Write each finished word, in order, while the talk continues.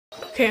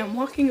Okay, I'm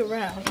walking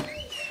around.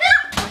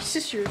 My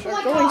sisters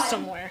are going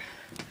somewhere.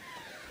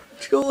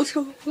 Let's go look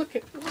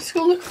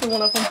for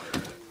one of them.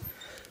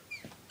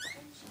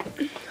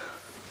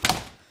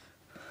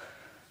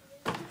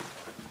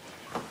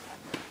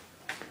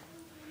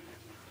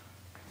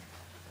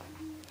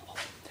 Oh,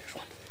 there's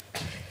one.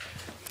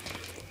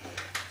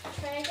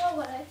 Should I go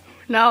away?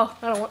 No,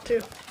 I don't want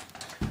to.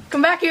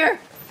 Come back here.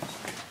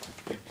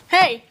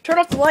 Hey, turn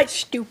off the lights,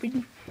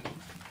 stupid.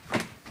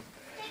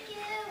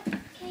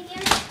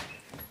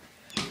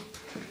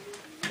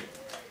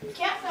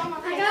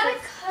 I gotta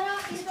cut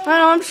off these. I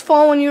know, I'm just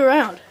following you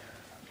around.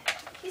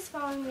 He's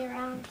following me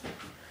around.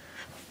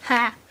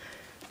 Ha.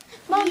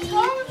 Mom,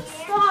 tell him to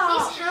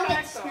stop. These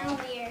helmets smell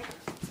weird.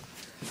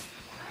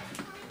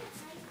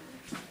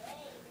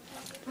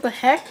 What the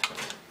heck?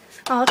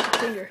 Oh, that's a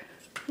finger.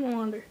 No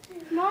wonder.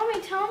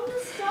 Mommy, tell him to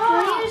stop. Can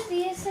I use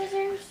these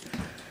scissors?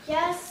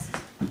 Yes.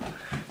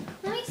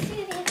 Let me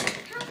see the.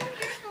 How come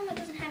your helmet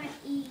doesn't have an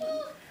E?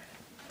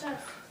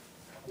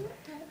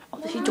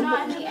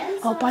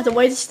 Oh, by the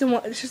way, this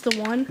is the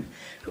one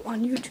who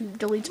on YouTube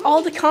deletes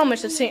all the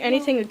comments that say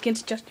anything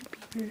against Justin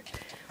Bieber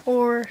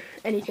or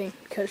anything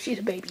because she's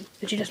a baby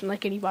and she doesn't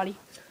like anybody.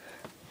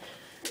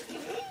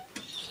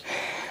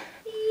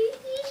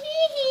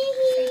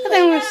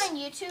 On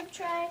YouTube,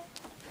 try.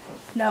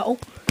 No,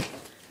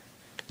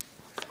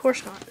 of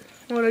course not.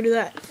 Why would I do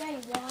that? Yeah,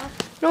 you are.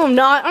 No, I'm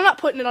not. I'm not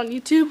putting it on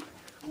YouTube.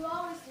 You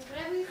always do.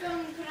 Whatever you film,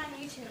 you put on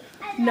YouTube.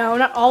 No,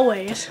 not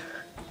always.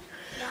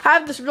 I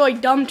have this really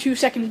dumb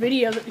 2-second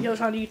video that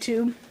goes on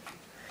YouTube.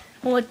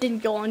 Well, it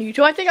didn't go on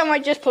YouTube. I think I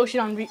might just post it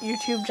on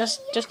YouTube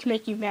just to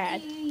make you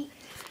mad.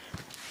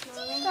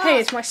 Hey,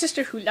 it's my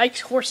sister who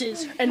likes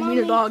horses and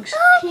wiener dogs.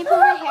 Can you pull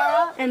my hair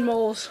out? And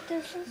moles.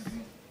 This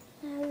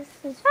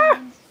is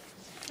fine.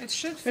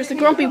 There's the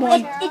grumpy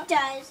one. It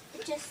does.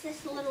 It's just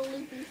this little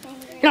loopy thing.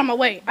 Get on my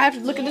way. I have to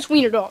look at this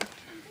wiener dog.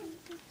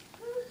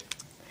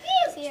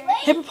 Here.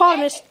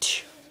 Hippopotamus.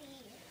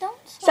 Don't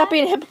Stop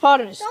being a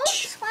hippopotamus. Don't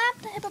slap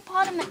the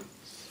hippopotamus.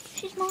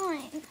 She's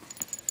mine.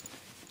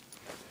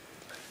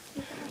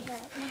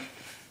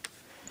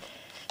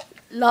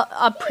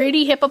 A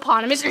pretty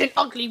hippopotamus and an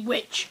ugly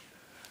witch.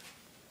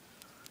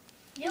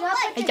 You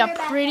like It's a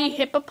pretty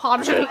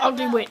hippopotamus and an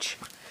ugly witch.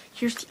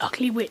 Here's the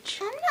ugly witch.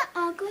 I'm not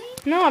ugly.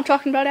 No, I'm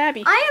talking about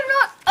Abby. I am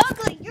not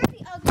ugly. You're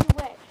the ugly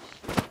witch.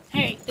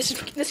 Hey,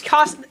 this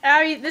cost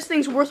Abby. This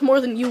thing's worth more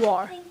than you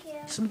are. Thank you.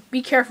 So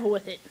be careful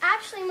with it.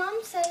 Actually,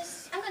 Mom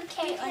says I'm gonna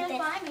carry it like this.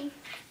 Buy me.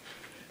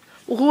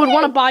 Well, who would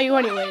want to buy you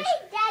anyways?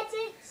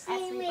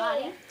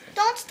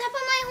 Don't step on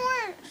my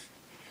horns.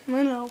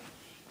 I know.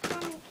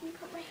 Mommy, can you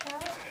put my hair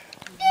out?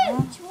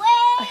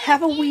 I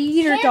have a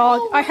wiener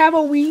dog. I have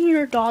a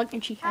wiener dog,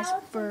 and she has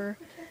fur.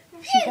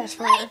 She has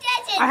fur. I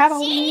have a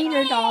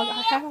wiener dog.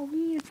 I have a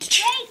wiener.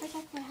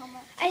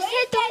 I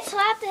said don't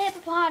slap the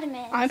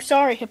hippopotamus. I'm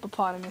sorry,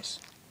 hippopotamus.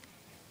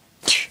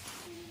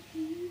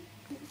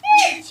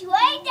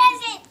 Sway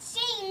doesn't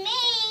see me.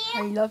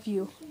 I love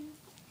you.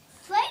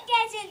 Sway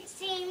doesn't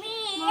see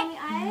me. Mommy,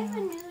 I have a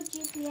new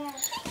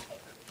GPS.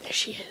 There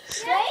she is.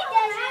 Sway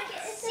doesn't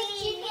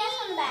see GPS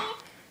on the back.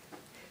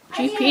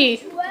 GP.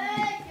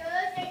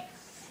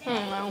 I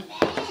don't know.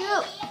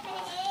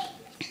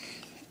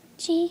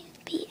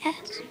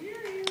 GPS.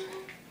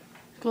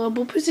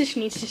 Global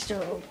Positioning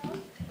System.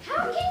 How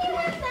can you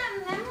have that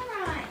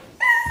memorized?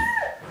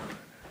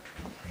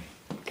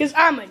 Because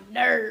I'm a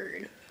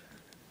nerd.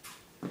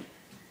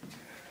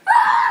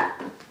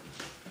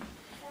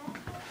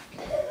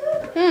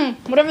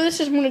 Whatever this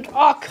is, I'm gonna.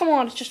 Oh, come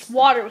on! It's just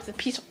water with a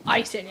piece of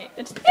ice in it.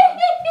 It's dumb.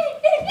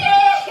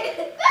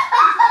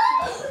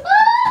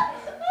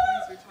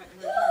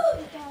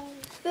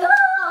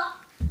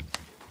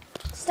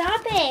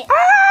 Stop it! Ah!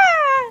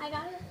 I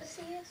gotta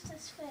see if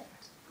this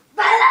fits.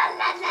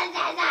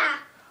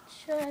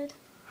 Should.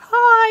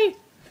 Hi.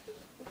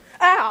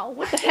 Ow!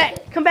 What the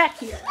heck? Come back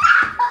here.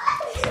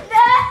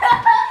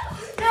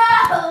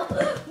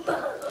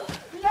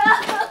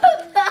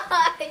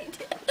 I think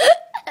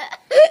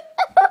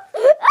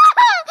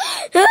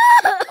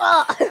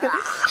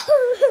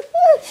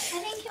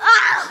you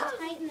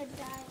tighten the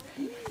dial.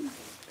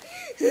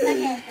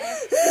 Okay.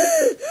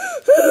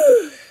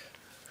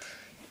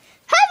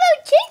 Hello,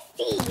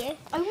 Kissy!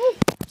 I will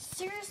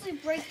seriously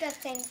break that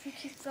thing if you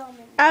keep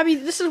filming. Abby,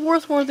 this is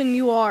worth more than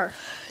you are.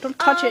 Don't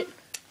touch it.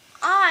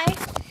 I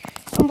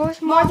am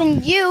worth more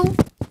than you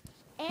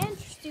and your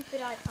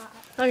stupid iPod.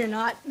 No, you're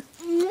not.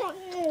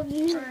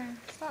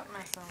 Stop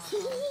messing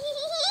with me.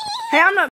 Hey, I'm not.